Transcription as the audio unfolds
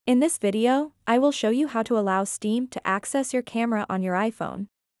In this video, I will show you how to allow Steam to access your camera on your iPhone.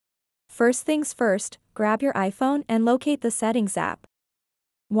 First things first, grab your iPhone and locate the Settings app.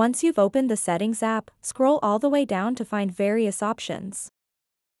 Once you've opened the Settings app, scroll all the way down to find various options.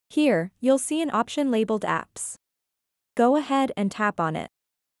 Here, you'll see an option labeled Apps. Go ahead and tap on it.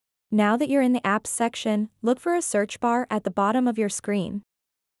 Now that you're in the Apps section, look for a search bar at the bottom of your screen.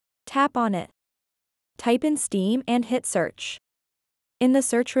 Tap on it. Type in Steam and hit search. In the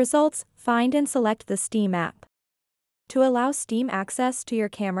search results, find and select the Steam app. To allow Steam access to your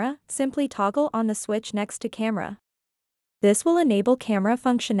camera, simply toggle on the switch next to Camera. This will enable camera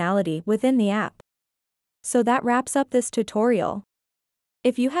functionality within the app. So that wraps up this tutorial.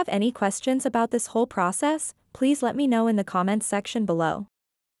 If you have any questions about this whole process, please let me know in the comments section below.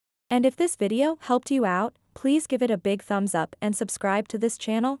 And if this video helped you out, please give it a big thumbs up and subscribe to this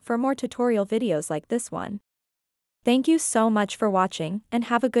channel for more tutorial videos like this one. Thank you so much for watching and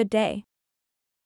have a good day.